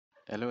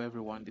Hello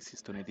everyone, this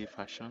is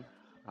Tonnydfashion.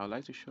 I would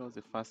like to show us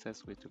the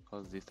fastest way to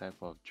cut this type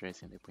of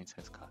dress in the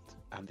princess cut.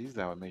 And this is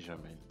our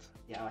measurement.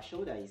 Yeah, our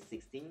shoulder is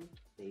 16,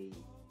 the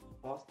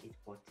bust is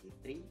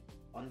 43,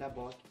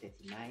 underbust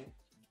 39,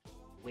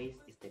 waist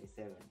is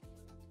 37.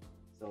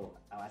 So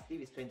our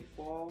sleeve is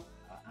 24,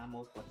 our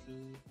armhole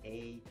 14,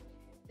 8.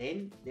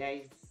 Then there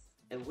is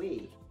a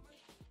way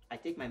I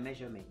take my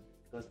measurement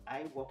because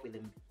I work with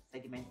the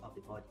segment of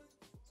the body.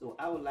 So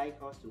I would like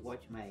us to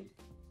watch my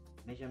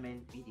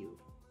measurement video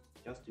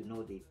just to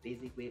know the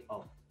basic way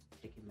of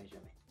taking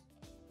measurement.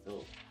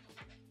 So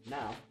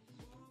now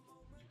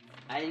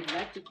I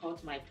like to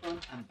cut my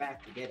front and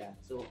back together.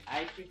 So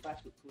I prefer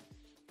to put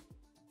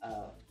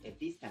a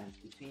distance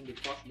between the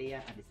first layer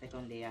and the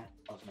second layer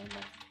of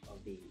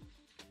the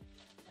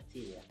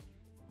material.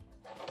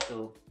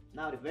 So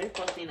now the very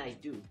first thing I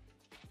do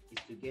is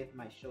to get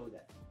my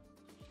shoulder.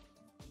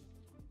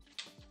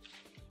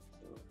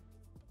 So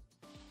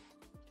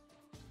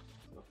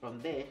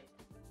from there,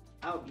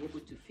 I'll be able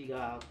to figure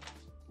out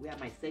where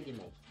my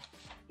segment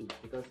is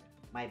because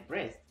my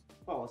breast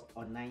falls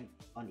on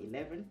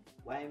 11,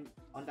 while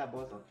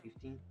underbust on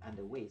 15, and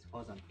the waist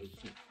falls on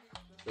 18.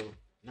 So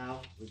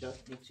now we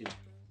just need to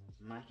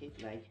mark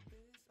it like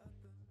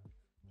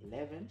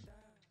 11,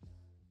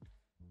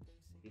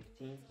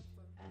 15,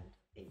 and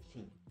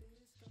 18.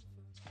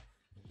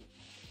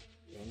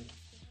 Then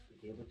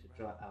we'll be able to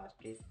draw our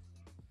straight,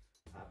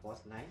 our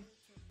bust line,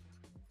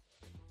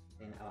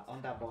 then our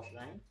underbust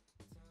line,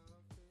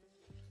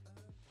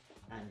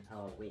 and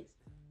our waist.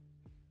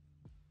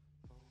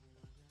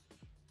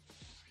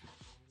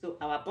 So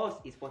our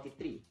bust is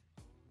 43,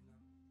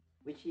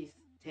 which is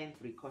 10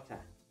 3/4.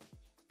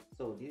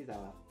 So this is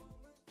our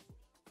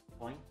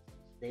point.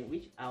 Then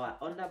which our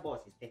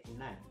underbust is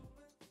 39,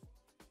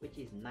 which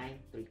is 9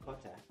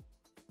 3/4,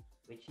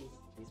 which is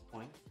this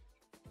point.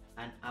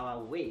 And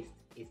our waist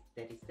is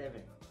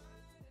 37,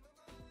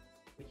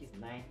 which is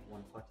 9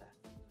 1/4.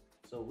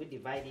 So we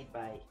divide it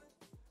by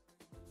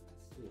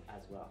 2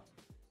 as well.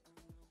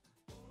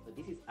 So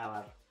this is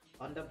our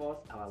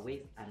underbust, our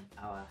waist, and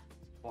our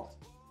bust.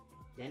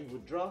 Then we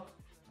draw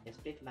a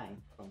straight line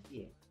from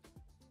here,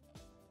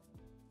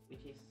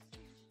 which is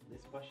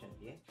this portion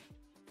here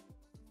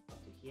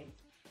up to here.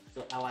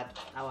 So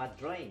our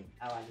drawing,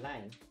 our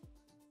line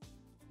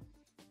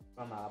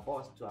from our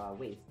bust to our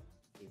waist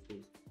is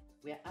this.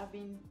 We are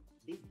having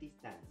this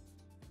distance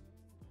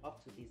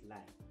up to this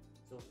line.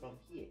 So from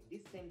here,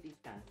 this same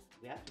distance,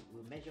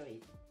 we'll measure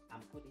it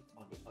and put it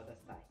on the other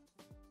side,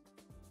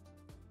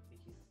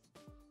 which is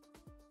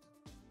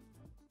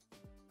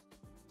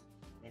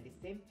then the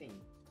same thing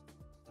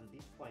on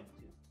this point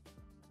too.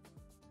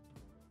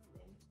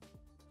 Then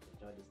we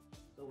draw this.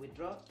 So we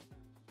draw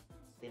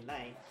the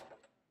line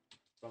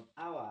from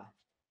our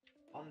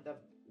under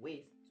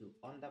waist to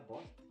under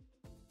bust,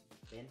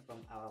 then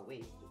from our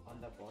waist to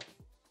under bust.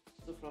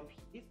 So from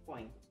this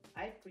point,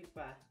 I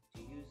prefer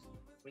to use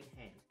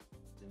freehand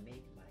to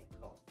make my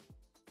cut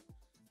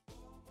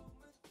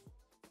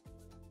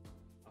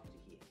up to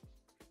here.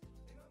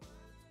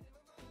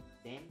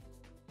 Then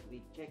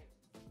we check,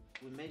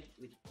 we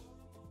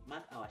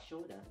mark our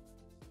shoulder,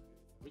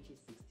 which is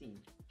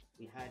 16.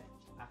 We had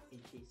half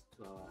inches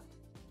to our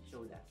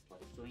shoulder for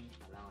the sewing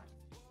allowance.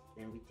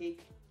 Then we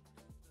take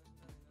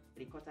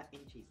 3/4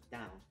 inches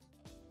down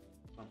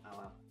from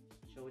our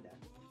shoulder.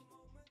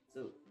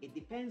 So it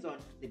depends on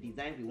the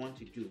design we want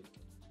to do,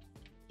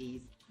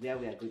 is where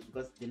we are going,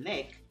 because the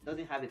neck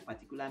doesn't have a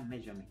particular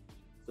measurement.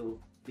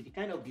 So with the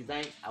kind of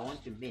design I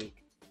want to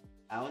make,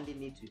 I only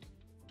need to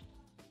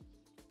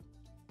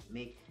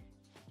make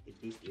it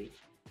this way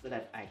so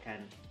that I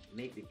can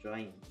make the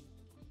drawing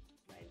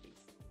like this.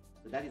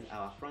 So that is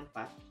our front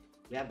part,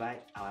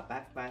 whereby our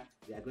back part,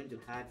 we are going to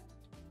add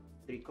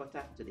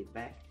 3/4 to the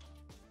back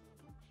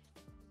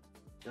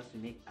just to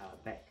make our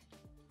back.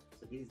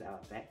 So this is our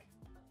back.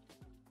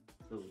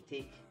 So we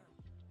take,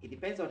 it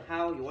depends on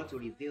how you want to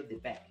reveal the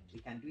back. We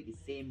can do it the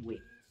same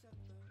way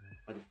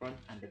for the front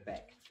and the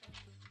back.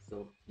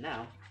 So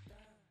now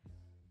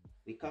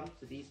we come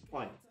to this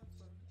point.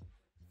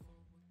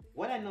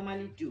 What I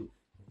normally do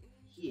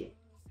here,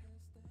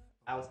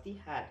 I'll still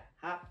add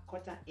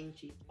quarter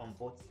inches on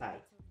both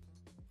sides,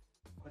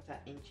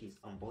 quarter inches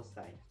on both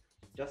sides,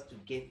 just to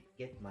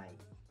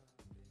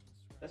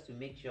just to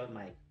make sure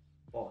my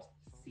bust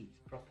sits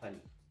properly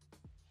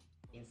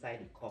inside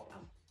the cup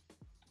I'm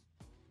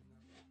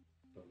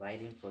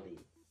providing for the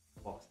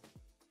bust.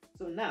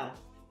 So now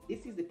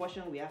this is the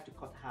portion we have to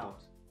cut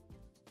out.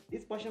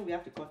 This portion we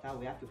have to cut out,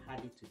 we have to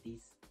add it to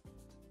this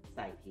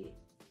side here.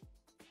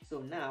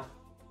 So now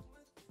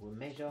we'll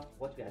measure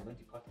what we are going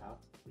to cut out,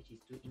 which is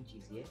 2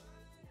 inches here.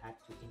 We add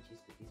 2 inches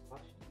to this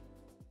portion.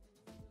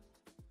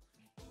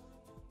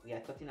 We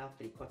are cutting out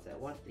 3/4,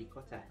 1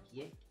 3/4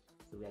 here.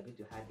 So we are going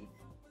to add it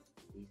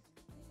to this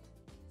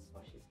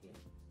portion here.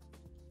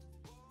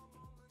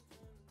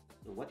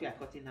 So what we are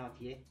cutting out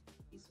here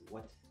is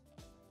what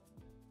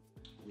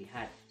we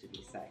had to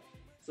this side.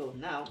 So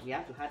now we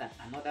have to add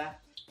another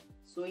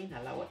sewing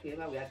allowance.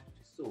 Whatever we have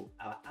to sew,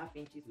 our half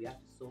inches we have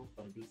to sew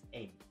from this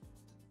end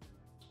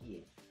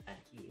here.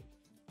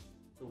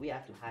 we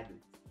have to add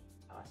it,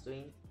 our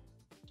sewing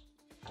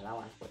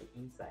allowance for the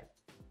inside.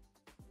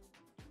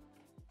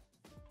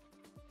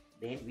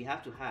 Then we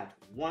have to add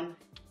 1/4,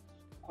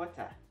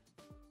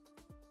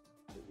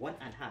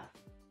 1.5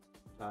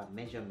 to our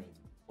measurement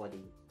for the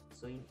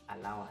sewing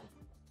allowance,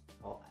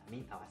 or I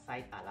mean our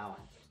side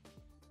allowance.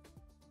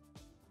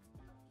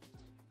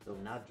 So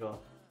now draw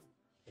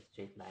a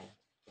straight line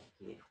from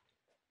here.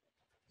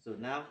 So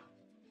now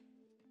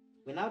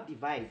we now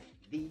divide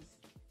this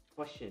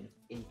portion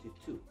into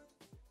 2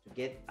 to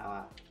get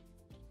our,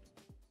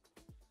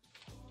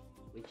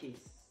 which is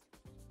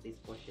this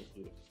portion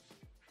here.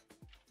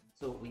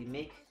 So we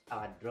make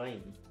our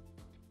drawing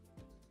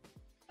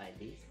like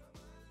this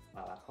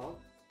for our cut.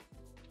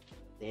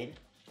 Then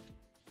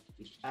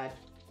we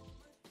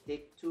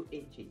take 2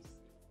 inches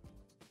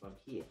from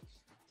here.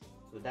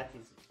 So that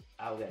is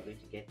how we are going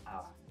to get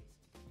our.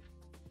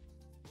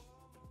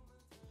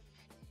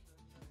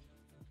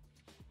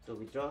 So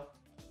we draw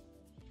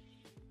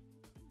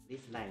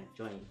this line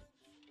join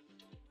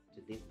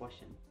to this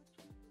portion.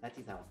 That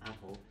is our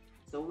armhole.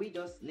 So we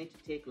just need to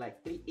take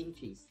like 3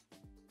 inches.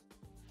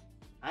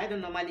 I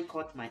don't normally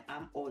cut my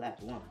armhole at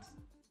once.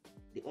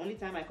 The only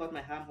time I cut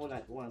my armhole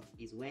at once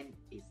is when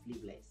it's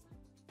sleeveless.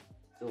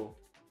 So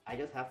I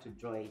just have to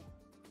draw it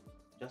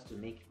just to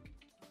make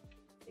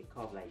a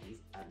curve like this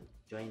and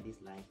join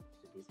this line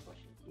to this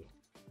portion here.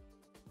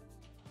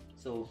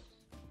 So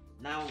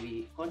now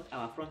we cut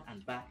our front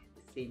and back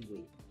the same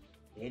way.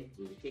 Then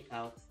we will take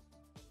out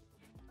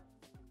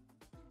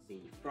the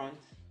front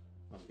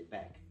from the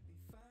back.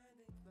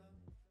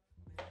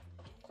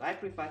 So I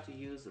prefer to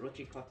use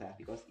rotary cutter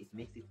because it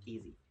makes it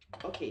easy.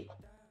 Okay,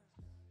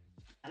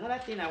 another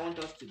thing I want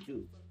us to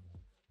do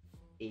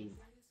is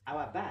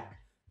our back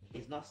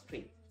is not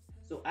straight,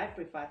 so I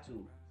prefer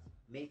to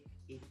make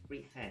it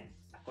freehand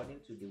according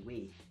to the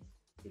way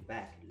the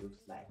back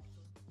looks like.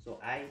 So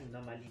I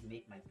normally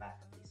make my back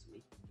this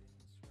way,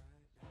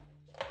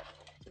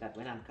 so that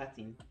when I'm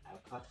cutting,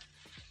 I'll cut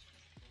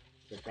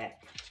the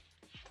back.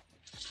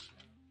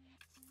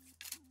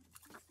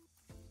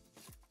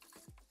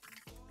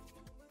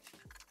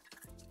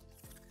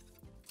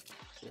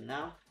 So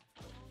now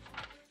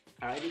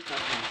I already cut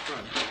my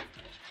front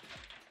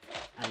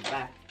and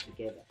back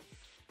together.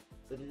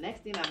 So the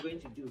next thing I'm going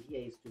to do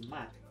here is to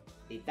mark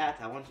the dart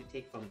I want to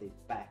take from the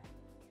back,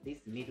 this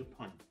middle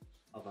point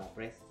of our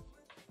breast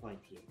point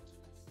here.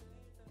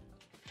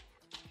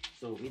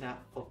 So we now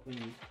open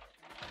it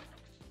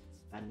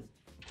and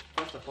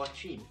first of all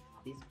trim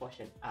this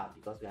portion out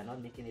because we are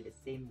not making it the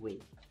same way.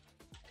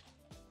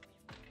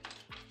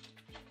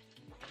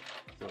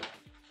 So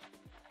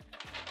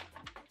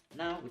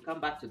now we come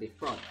back to the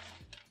front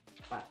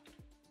part.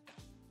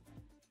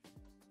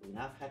 We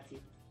now cut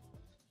it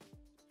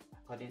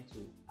according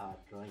to our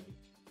drawing.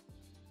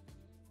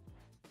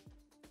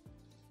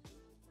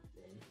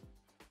 Then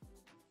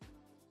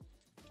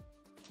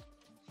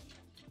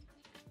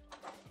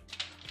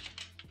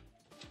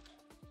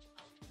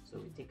so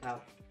we take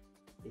out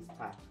this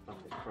part from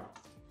the front.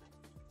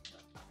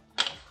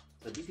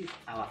 So this is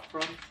our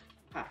front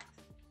part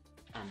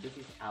and this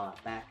is our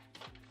back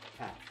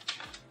part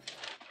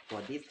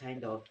for this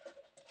kind of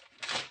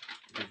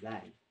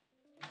design.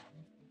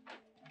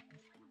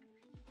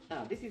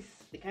 Now this is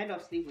the kind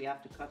of sleeve we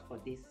have to cut for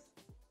this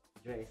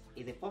dress.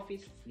 Is a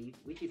 4-piece sleeve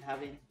which is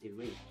having the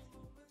wrist,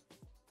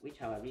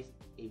 which our wrist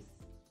is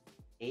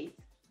 8,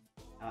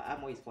 our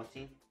armhole is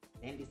 14,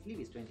 then the sleeve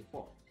is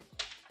 24.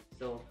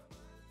 So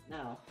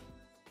now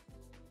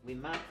we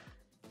mark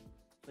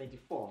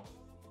 24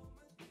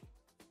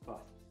 first.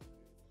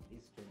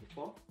 This is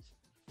 24.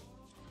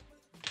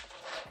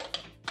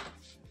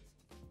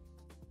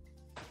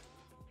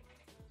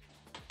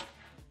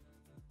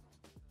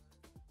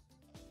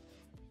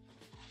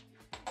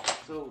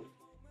 So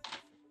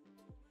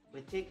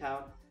we take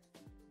out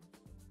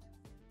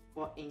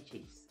 4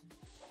 inches.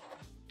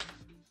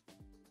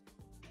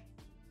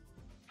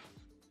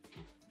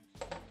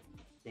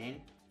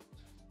 Then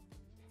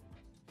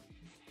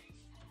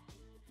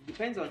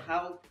depends on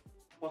how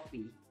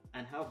puffy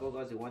and how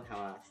bogus we want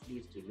our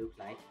sleeves to look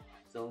like.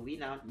 So we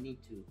now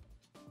need to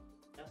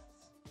just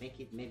make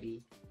it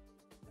maybe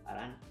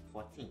around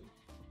 14.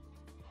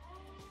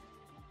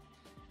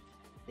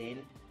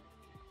 Then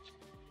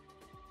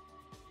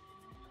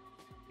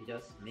we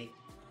just make,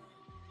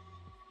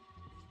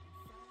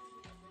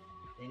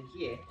 then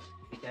here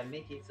we can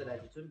make it so that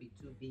it won't be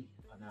too big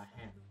on our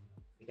hand.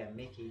 We can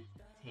make it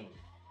 10.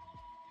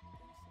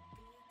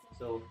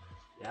 So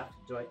we have to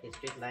draw a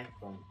straight line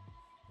from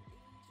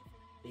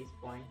this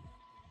point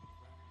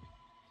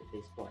to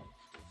this point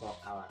for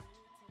our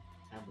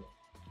handle.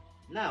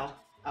 Now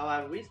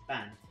our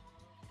wristband,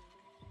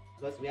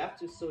 because we have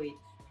to sew it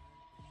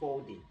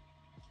folding,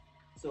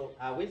 so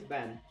our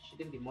waistband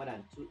shouldn't be more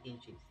than 2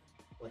 inches,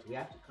 but we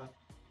have to cut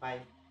 5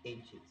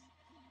 inches.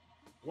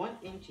 1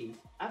 inch,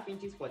 half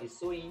inches for the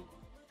sewing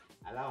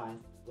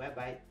allowance,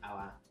 whereby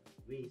our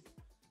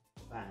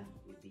wristband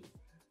will be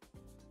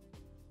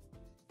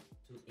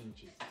 2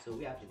 inches. So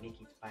we have to make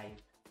it 5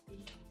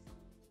 inches.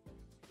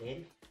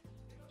 Then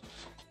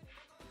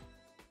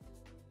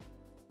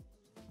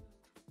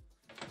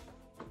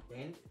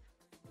Then,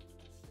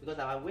 because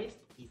our waist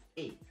is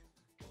 8,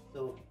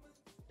 so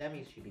that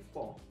means it should be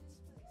 4.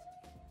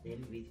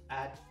 Then we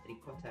add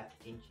 3/4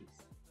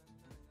 inches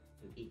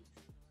to it.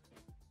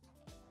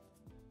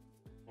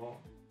 4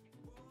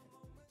 3/4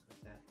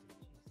 inches.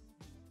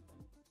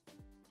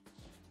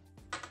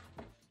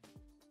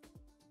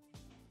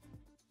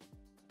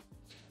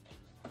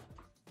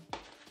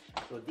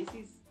 So this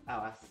is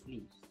our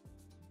sleeves.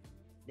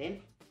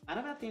 Then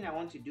another thing I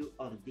want to do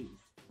on this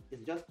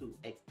is just to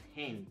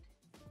extend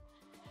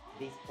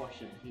this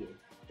portion here,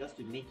 just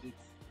to make it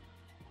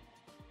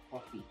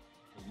puffy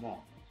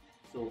more.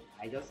 So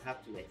I just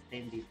have to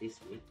extend it this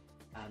way,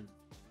 and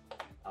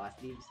our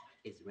sleeves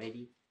is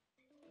ready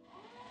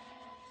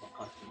for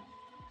cutting.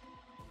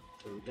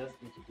 So we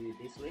just need to do it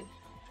this way,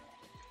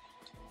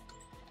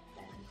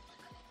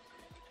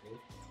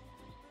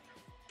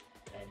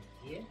 and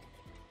here.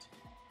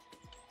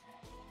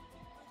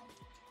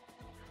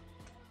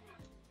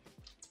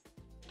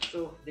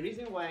 So the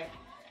reason why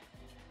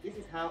this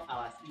is how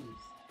our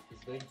sleeves is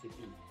going to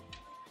be,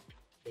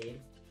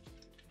 then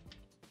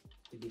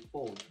to be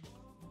fold,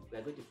 we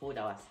are going to fold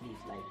our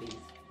sleeves like this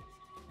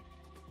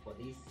for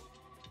this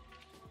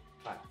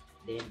part.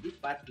 Then this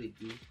part will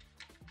be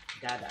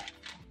gathered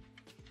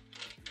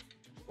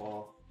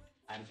for,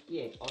 and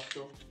here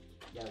also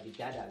there will be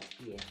gathered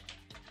here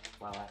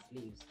for our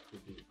sleeves to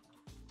be,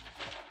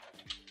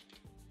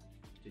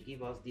 to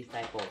give us this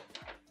type of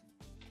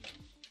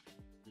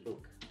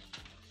look.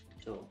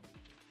 So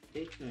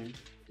stay tuned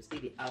to see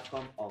the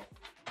outcome of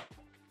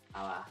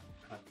our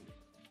cutting.